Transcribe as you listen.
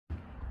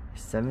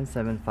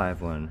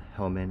7751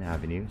 Hellman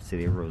Avenue,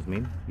 City of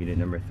Rosemead, unit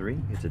number 3.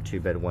 It's a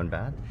 2-bed,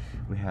 1-bath.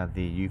 We have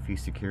the UV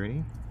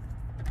security.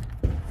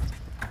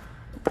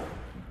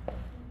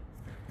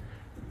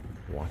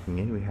 Walking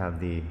in, we have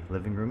the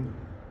living room,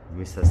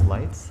 recessed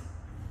lights.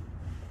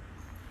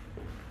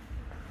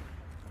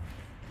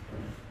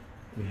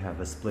 We have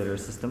a splitter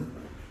system.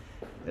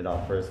 It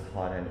offers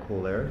hot and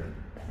cool air,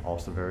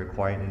 also very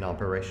quiet in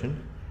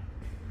operation.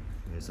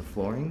 There's a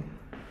flooring,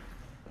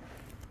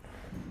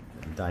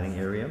 dining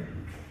area,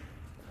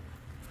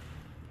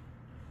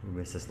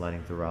 recessed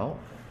lighting throughout,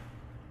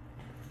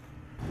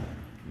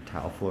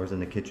 tile floors in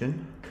the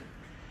kitchen,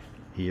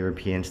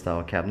 European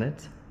style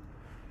cabinet.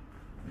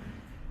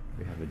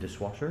 We have a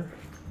dishwasher,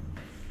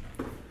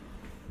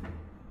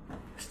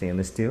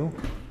 stainless steel,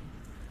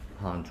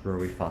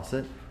 Hans-Grohe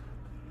faucet,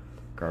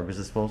 garbage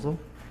disposal,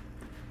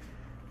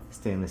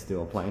 stainless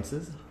steel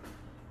appliances.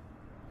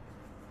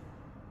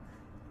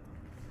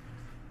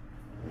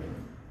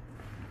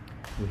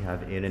 We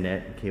have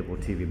internet and cable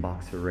TV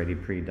box already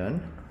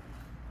pre-done.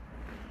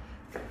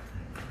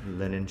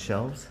 Linen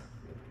shelves,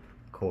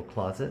 coat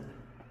closet,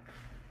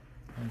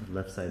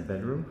 left side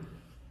bedroom.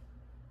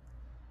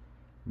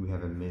 We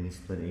have a mini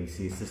split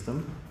AC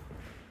system.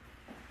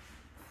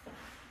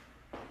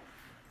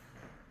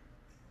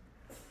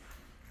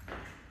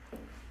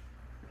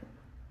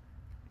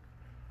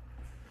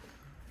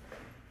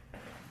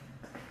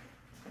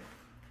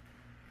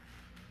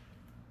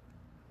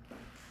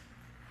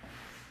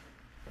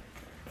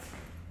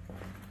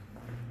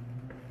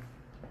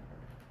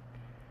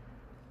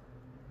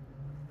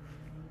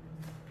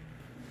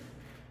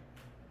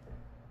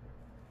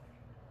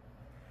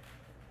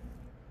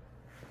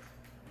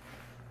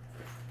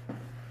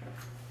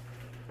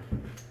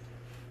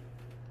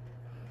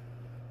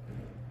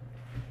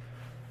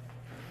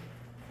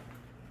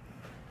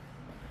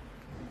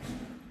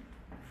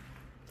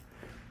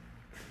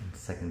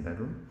 Second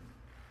bedroom.